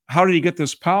 Well, how did he get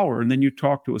this power? And then you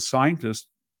talk to a scientist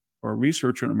or a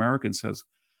researcher in America and says,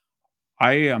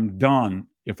 I am done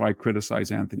if I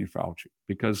criticize Anthony Fauci,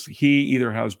 because he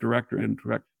either has direct or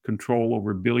indirect control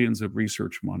over billions of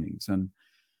research monies. And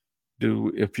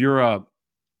if you're a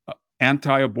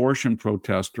anti-abortion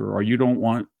protester, or you don't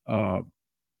want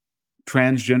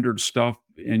transgendered stuff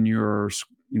in your,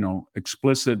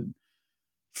 explicit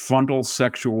frontal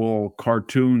sexual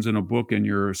cartoons in a book in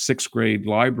your 6th grade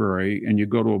library, and you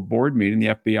go to a board meeting, the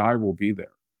FBI will be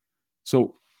there.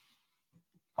 So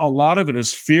a lot of it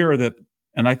is fear that,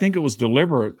 and I think it was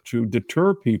deliberate to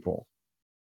deter people.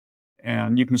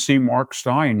 And you can see Mark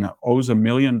Stein owes $1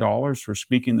 million for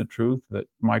speaking the truth, that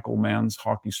Michael Mann's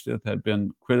hockey stick had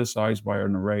been criticized by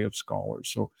an array of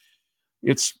scholars. So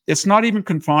it's not even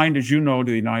confined, as you know, to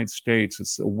the United States.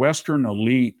 It's the Western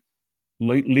elite,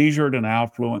 leisured and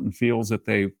affluent, and feels that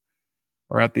they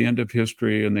are at the end of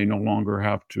history and they no longer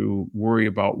have to worry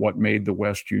about what made the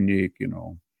West unique,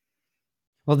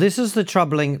 Well, this is the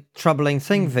troubling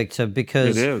thing, Victor,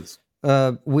 because it is.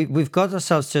 We've got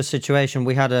ourselves to a situation.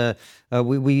 We had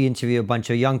we interview a bunch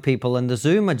of young people in the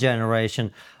Zoomer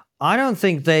generation. I don't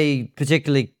think they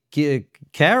particularly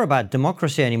care about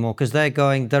democracy anymore, because they're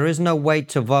going, there is no way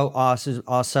to vote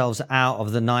ourselves out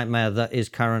of the nightmare that is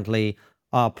currently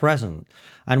our present.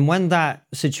 And when that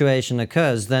situation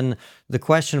occurs, then the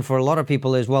question for a lot of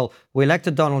people is, well, we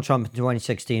elected Donald Trump in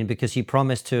 2016 because he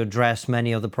promised to address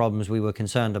many of the problems we were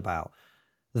concerned about.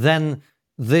 Then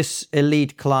this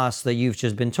elite class that you've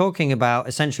just been talking about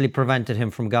essentially prevented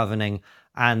him from governing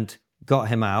and got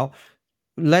him out.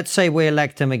 Let's say we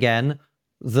elect him again.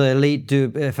 The elite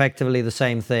do effectively the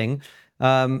same thing.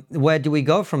 Where do we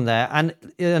go from there? And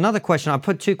another question, I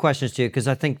put 2 questions to you because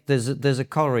I think there's a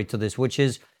corollary to this, which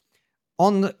is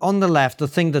on the left, the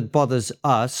thing that bothers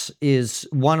us is,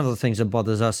 one of the things that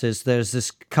bothers us is there's this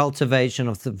cultivation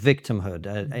of the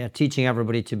victimhood, teaching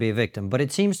everybody to be a victim. But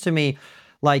it seems to me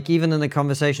like even in the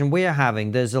conversation we are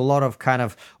having, there's a lot of kind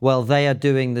of, well, they are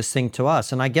doing this thing to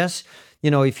us. And I guess,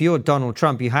 if you're Donald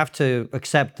Trump, you have to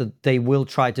accept that they will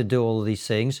try to do all of these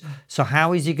things. So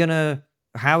how is he going to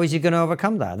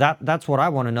overcome that? That's what I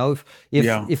want to know.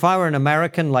 If I were an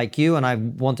American like you and I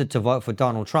wanted to vote for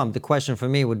Donald Trump, the question for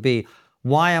me would be,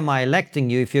 why am I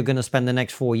electing you if you're going to spend the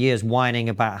next 4 years whining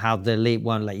about how the elite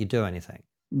won't let you do anything?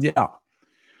 Yeah.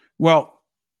 Well,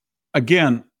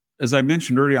 again, as I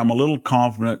mentioned earlier, I'm a little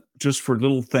confident just for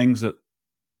little things that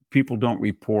people don't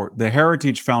report. The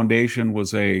Heritage Foundation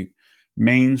was a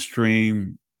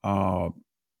mainstream Romney,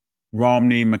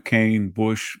 McCain,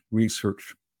 Bush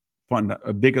research fund,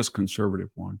 a biggest conservative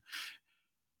one,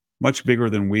 much bigger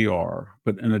than we are,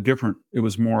 but it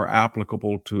was more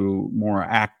applicable to more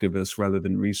activists rather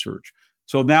than research.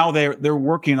 So now they're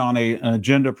working on an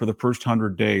agenda for the first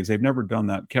 100 days. They've never done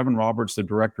that. Kevin Roberts, the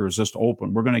director, is just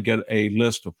open. We're going to get a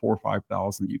list of 4,000 or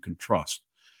 5,000 that you can trust.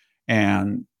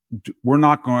 And we're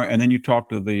not going, and then you talk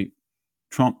to the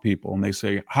Trump people and they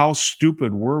say, how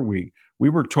stupid were we? We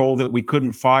were told that we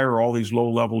couldn't fire all these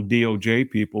low-level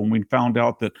DOJ people, and we found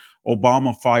out that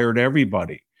Obama fired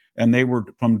everybody. And they were,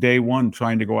 from day one,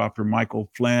 trying to go after Michael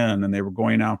Flynn, and they were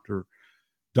going after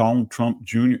Donald Trump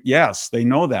Jr. Yes, they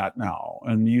know that now.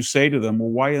 And you say to them,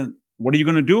 well, what are you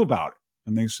going to do about it?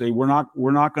 And they say, we're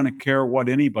not going to care what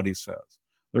anybody says.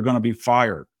 They're going to be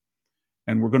fired.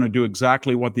 And we're going to do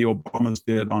exactly what the Obamas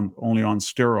did, only on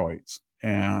steroids.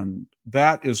 And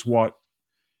that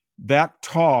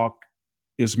talk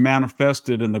is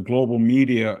manifested in the global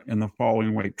media in the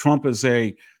following way. Trump is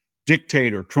a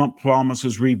dictator. Trump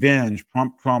promises revenge.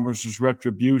 Trump promises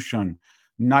retribution.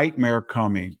 Nightmare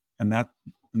coming. And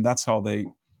that's how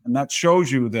and that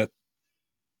shows you that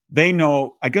they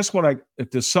know, I guess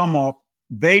to sum up,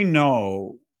 they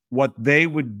know what they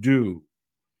would do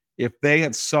if they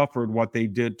had suffered what they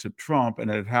did to Trump and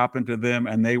it had happened to them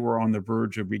and they were on the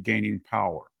verge of regaining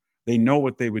power. They know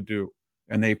what they would do,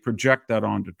 and they project that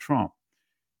onto Trump.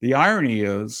 The irony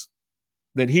is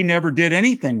that he never did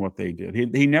anything what they did.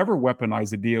 He never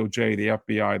weaponized the DOJ, the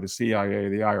FBI, the CIA,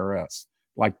 the IRS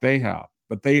like they have.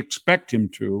 but they expect him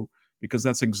to, because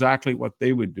that's exactly what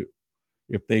they would do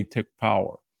if they took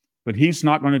power. But he's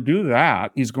not going to do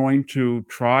that. He's going to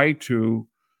try to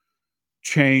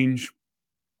change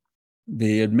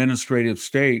the administrative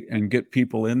state and get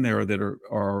people in there that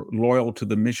are loyal to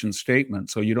the mission statement.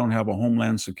 So you don't have a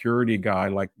Homeland Security guy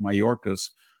like Mayorkas,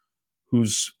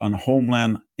 who's on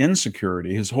Homeland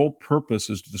Insecurity. His whole purpose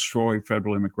is to destroy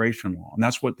federal immigration law. And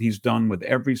that's what he's done with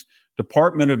every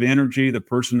Department of Energy. The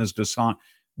person is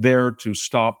there to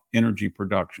stop energy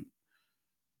production.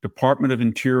 Department of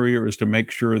Interior is to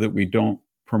make sure that we don't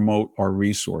promote our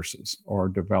resources or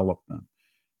develop them.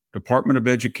 Department of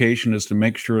Education is to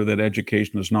make sure that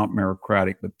education is not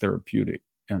meritocratic but therapeutic.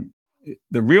 And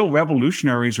the real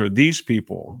revolutionaries are these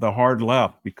people, the hard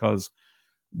left, because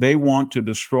they want to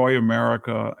destroy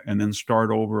America and then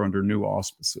start over under new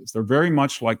auspices. They're very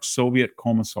much like Soviet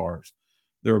commissars.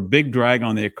 They're a big drag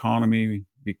on the economy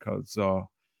because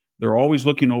they're always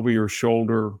looking over your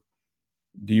shoulder.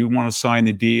 Do you want to sign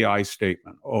the DEI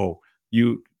statement? Oh,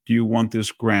 do you want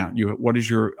this grant? What is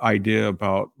your idea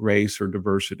about race or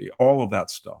diversity? All of that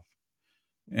stuff.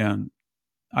 And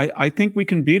I think we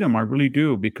can beat them. I really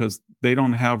do, because they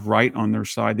don't have right on their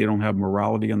side. They don't have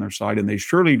morality on their side. And they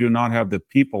surely do not have the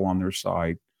people on their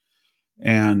side.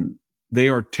 And they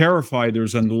are terrified.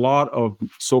 There's a lot of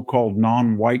so-called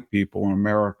non-white people in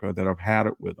America that have had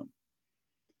it with them.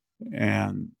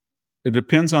 And it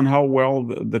depends on how well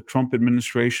the Trump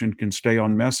administration can stay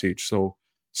on message. So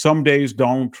some days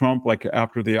Donald Trump, like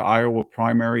after the Iowa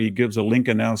primary, he gives a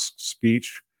Lincoln-esque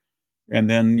speech. And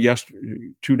then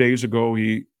 2 days ago,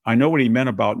 I know what he meant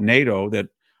about NATO, that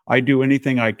I do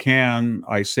anything I can,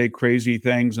 I say crazy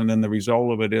things, and then the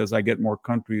result of it is I get more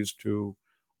countries to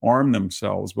arm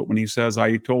themselves. But when he says,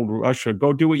 I told Russia,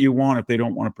 go do what you want if they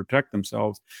don't want to protect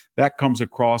themselves, that comes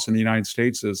across in the United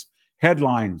States as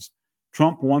headlines.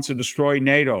 Trump wants to destroy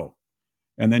NATO.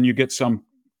 And then you get some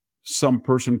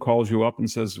person calls you up and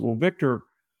says, well, Victor,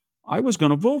 I was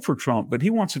going to vote for Trump, but he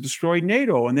wants to destroy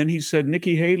NATO. And then he said,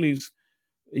 Nikki Haley's,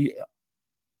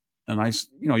 and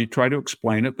you try to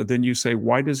explain it, but then you say,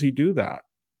 why does he do that?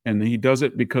 And he does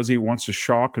it because he wants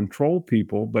to control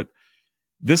people. But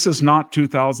this is not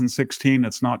 2016.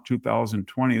 It's not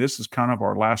 2020. This is kind of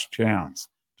our last chance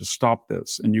to stop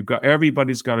this. And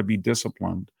everybody's got to be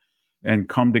disciplined and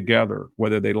come together,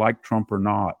 whether they like Trump or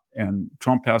not. And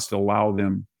Trump has to allow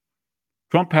them.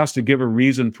 Trump has to give a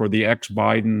reason for the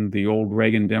ex-Biden, the old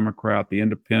Reagan Democrat, the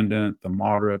independent, the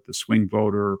moderate, the swing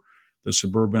voter, the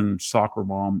suburban soccer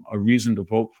mom, a reason to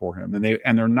vote for him. And they're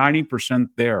 90%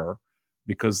 there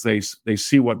because they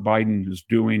see what Biden is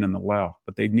doing in the left,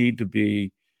 but they need to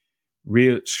be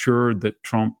reassured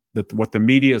that what the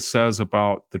media says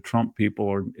about the Trump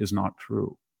people is not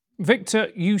true.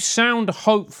 Victor, you sound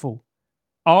hopeful.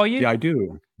 Are you? Yeah, I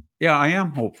do. Yeah, I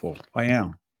am hopeful. I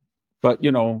am. But,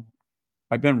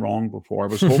 I've been wrong before. I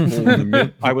was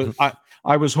hopeful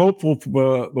I was hopeful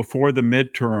before the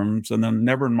midterms, and then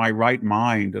never in my right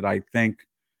mind did I think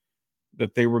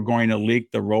that they were going to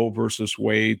leak the Roe versus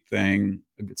Wade thing.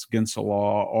 It's against the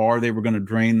law, or they were going to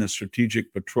drain the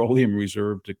Strategic Petroleum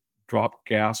Reserve to drop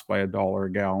gas by $1 a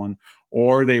gallon,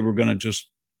 or they were going to just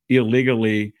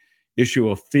illegally issue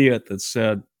a fiat that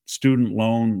said student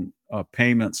loan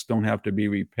payments don't have to be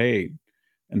repaid.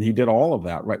 And he did all of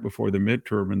that right before the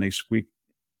midterm,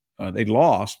 and they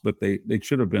lost, but they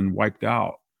should have been wiped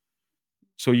out.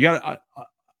 So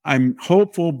I'm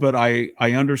hopeful, but I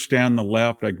understand the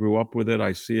left. I grew up with it.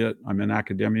 I see it. I'm in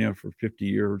academia for 50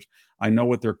 years. I know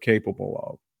what they're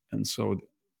capable of. And so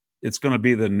it's going to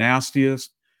be the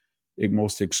nastiest,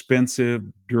 most expensive,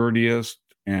 dirtiest,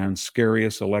 and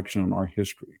scariest election in our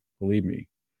history. Believe me.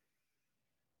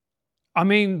 I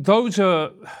mean,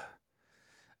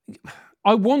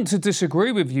 I want to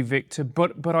disagree with you, Victor,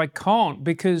 but I can't,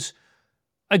 because,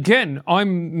 again,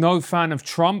 I'm no fan of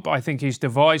Trump. I think he's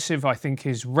divisive. I think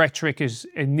his rhetoric is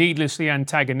needlessly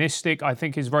antagonistic. I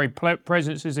think his very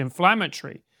presence is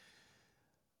inflammatory.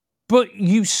 But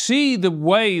you see the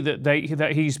way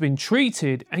that he's been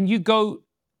treated, and you go,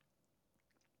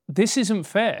 this isn't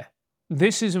fair.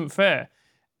 This isn't fair.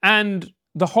 And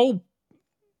the whole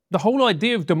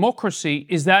idea of democracy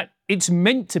is that it's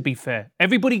meant to be fair.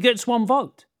 Everybody gets one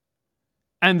vote.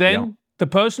 And then the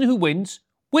person who wins,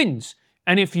 wins.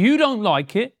 And if you don't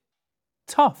like it,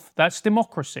 tough. That's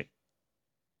democracy.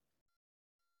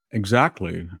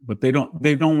 Exactly. But this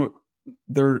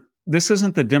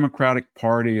isn't the Democratic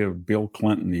Party of Bill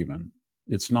Clinton even.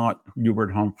 It's not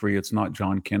Hubert Humphrey. It's not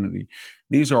John Kennedy.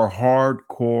 These are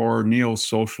hardcore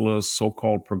neo-socialists,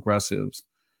 so-called progressives.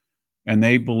 And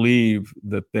they believe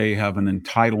that they have an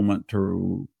entitlement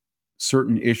to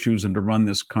certain issues and to run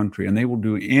this country, and they will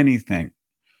do anything.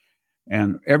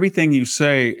 And everything you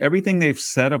say, everything they've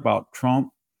said about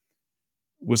Trump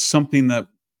was something that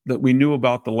we knew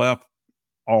about the left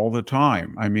all the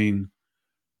time. I mean,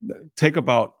 take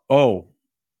about, the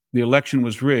election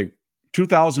was rigged.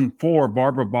 2004,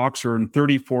 Barbara Boxer and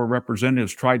 34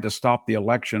 representatives tried to stop the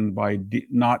election by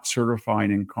not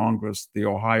certifying in Congress the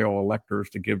Ohio electors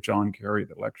to give John Kerry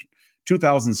the election.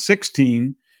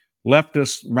 2016,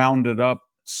 leftists rounded up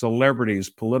celebrities,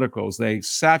 politicos. They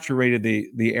saturated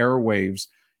the airwaves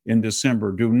in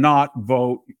December. Do not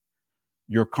vote.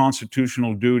 Your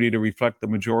constitutional duty to reflect the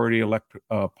majority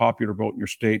popular vote in your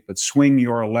state, but swing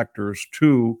your electors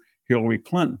to Hillary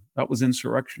Clinton. That was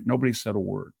insurrection. Nobody said a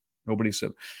word. Nobody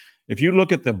said. If you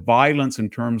look at the violence in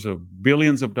terms of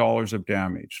billions of dollars of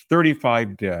damage,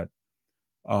 35 dead,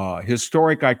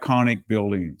 historic iconic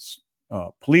buildings,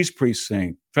 police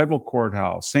precinct, federal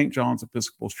courthouse, St. John's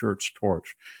Episcopal Church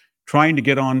torch, trying to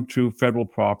get onto federal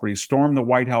property, storm the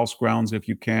White House grounds if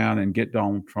you can, and get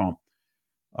Donald Trump.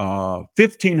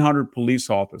 1,500 police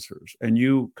officers, and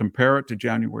you compare it to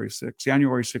January 6th.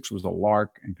 January 6th was a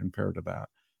lark and compared to that.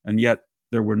 And yet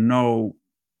there were no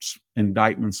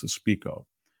indictments to speak of.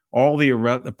 All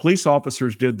the police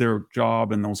officers did their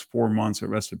job in those 4 months,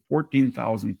 arrested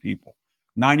 14,000 people.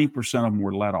 90% of them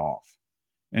were let off.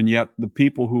 And yet the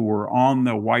people who were on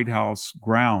the White House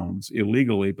grounds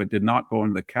illegally but did not go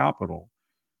into the Capitol,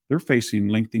 they're facing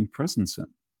lengthy prison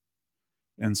sentence.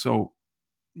 And so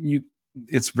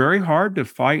it's very hard to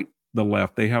fight the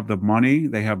left. They have the money,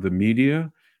 they have the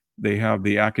media, they have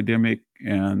the academic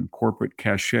and corporate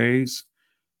cachets,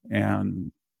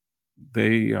 and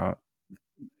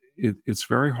it's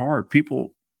very hard.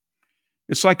 People,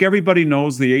 it's like everybody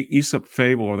knows the Aesop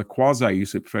fable or the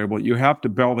quasi-Aesop fable. You have to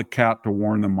bell the cat to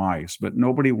warn the mice, but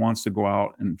nobody wants to go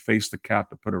out and face the cat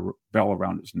to put a bell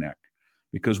around his neck,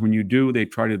 because when you do, they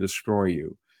try to destroy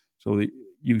you. So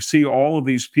you see all of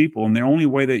these people, and the only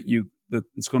way that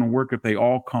it's going to work if they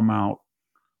all come out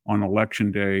on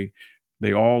election day.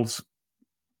 They all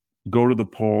go to the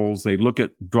polls. They look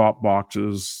at drop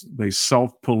boxes. They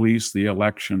self-police the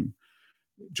election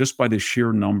just by the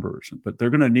sheer numbers. But they're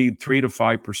going to need 3 to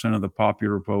 5% of the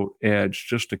popular vote edge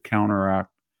just to counteract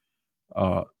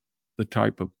the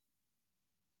type of,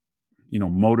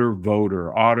 motor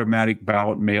voter, automatic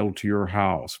ballot mailed to your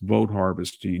house, vote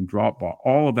harvesting, drop box,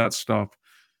 all of that stuff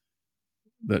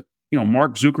that,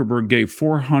 Mark Zuckerberg gave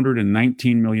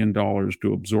 $419 million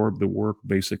to absorb the work,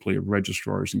 basically, of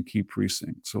registrars in key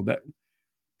precincts. So that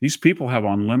these people have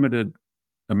unlimited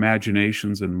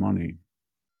imaginations and money.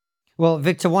 Well,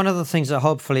 Victor, one of the things that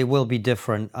hopefully will be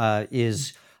different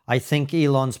is I think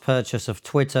Elon's purchase of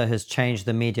Twitter has changed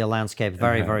the media landscape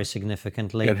very, very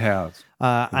significantly. It has.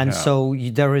 So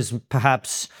there is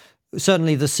perhaps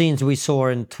certainly the scenes we saw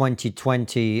in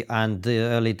 2020 and the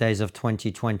early days of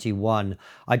 2021,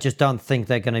 I just don't think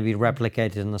they're going to be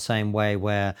replicated in the same way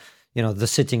where, the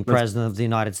sitting president of the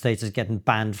United States is getting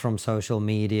banned from social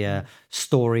media,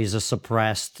 stories are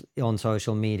suppressed on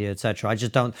social media, etc.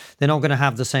 They're not going to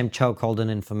have the same chokehold on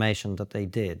information that they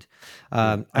did.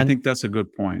 I think that's a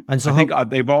good point. And so I think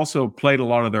they've also played a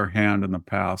lot of their hand in the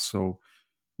past. So,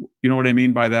 you know what I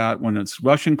mean by that? When it's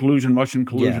Russian collusion, Russian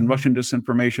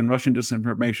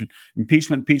disinformation,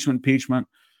 impeachment,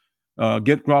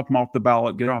 drop them off the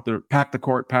ballot, get off there, pack the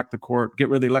court, get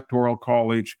rid of the Electoral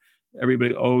College.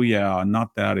 Everybody,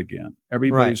 not that again.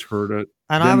 Everybody's heard it.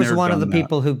 And I was one of the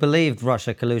people who believed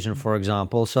Russia collusion, for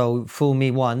example. So fool me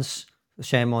once,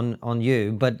 shame on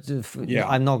you. But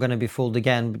I'm not going to be fooled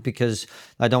again because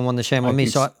I don't want the shame on me.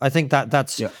 So I think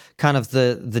that's kind of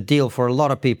the deal for a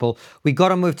lot of people. We got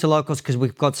to move to locals because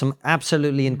we've got some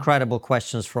absolutely incredible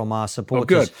questions from our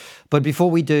supporters. Good. But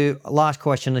before we do, last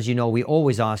question, as you know, we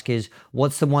always ask is,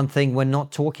 what's the one thing we're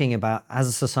not talking about as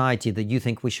a society that you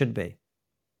think we should be?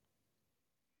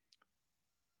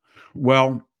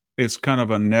 Well, it's kind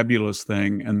of a nebulous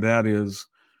thing, and that is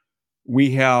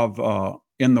we have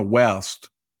in the West,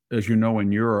 as you know,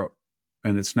 in Europe,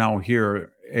 and it's now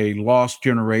here, a lost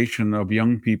generation of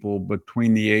young people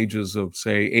between the ages of,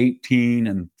 say, 18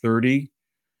 and 30,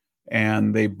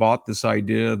 and they bought this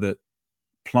idea that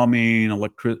plumbing,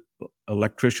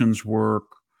 electricians' work,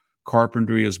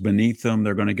 carpentry is beneath them.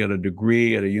 They're going to get a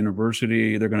degree at a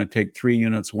university. They're going to take 3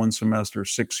 units one semester,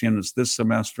 6 units this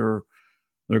semester.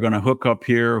 They're going to hook up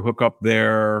here, hook up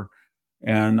there,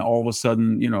 and all of a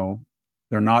sudden,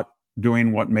 they're not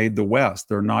doing what made the West.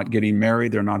 They're not getting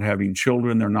married. They're not having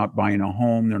children. They're not buying a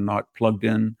home. They're not plugged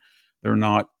in. They're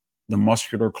not the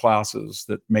muscular classes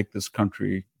that make this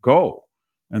country go.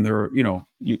 And they're,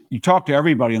 you talk to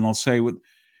everybody and they'll say,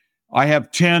 I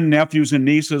have 10 nephews and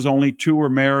nieces. Only 2 are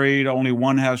married. Only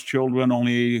 1 has children.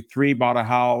 Only 3 bought a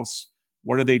house.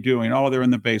 What are they doing? Oh, they're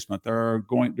in the basement. They're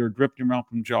drifting around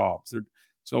from jobs.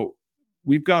 So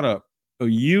we've got a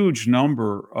huge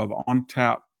number of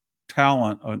untapped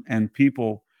talent and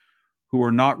people who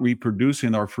are not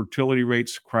reproducing. Our fertility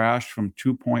rates crashed from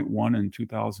 2.1 in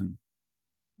 2000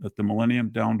 at the millennium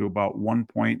down to about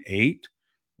 1.8,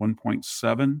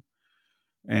 1.7.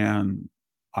 And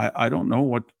I don't know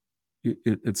what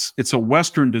it's a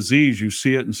Western disease. You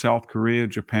see it in South Korea,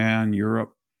 Japan,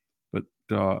 Europe, but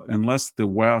unless the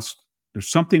West, there's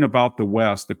something about the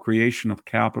West, the creation of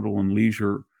capital and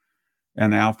leisure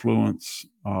and affluence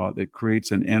that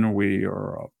creates an ennui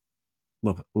or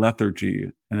a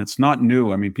lethargy. And it's not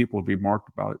new. I mean, people have remarked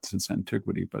about it since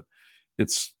antiquity, but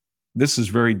this is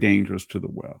very dangerous to the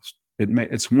West.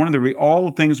 It's one of all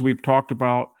the things we've talked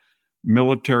about,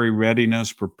 military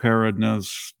readiness,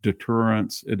 preparedness,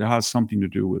 deterrence. It has something to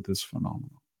do with this phenomenon.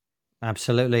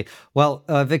 Absolutely. Well,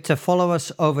 Victor, follow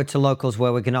us over to Locals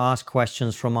where we're going to ask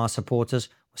questions from our supporters.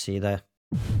 We'll see you there.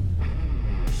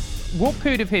 What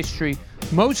period of history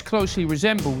most closely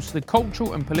resembles the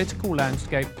cultural and political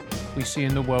landscape we see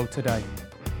in the world today?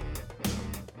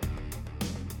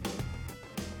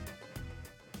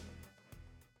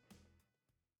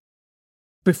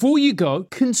 Before you go,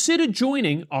 consider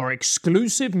joining our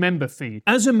exclusive member feed.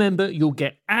 As a member, you'll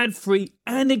get ad-free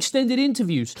and extended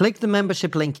interviews. Click the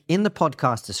membership link in the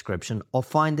podcast description or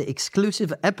find the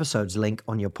exclusive episodes link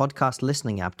on your podcast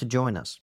listening app to join us.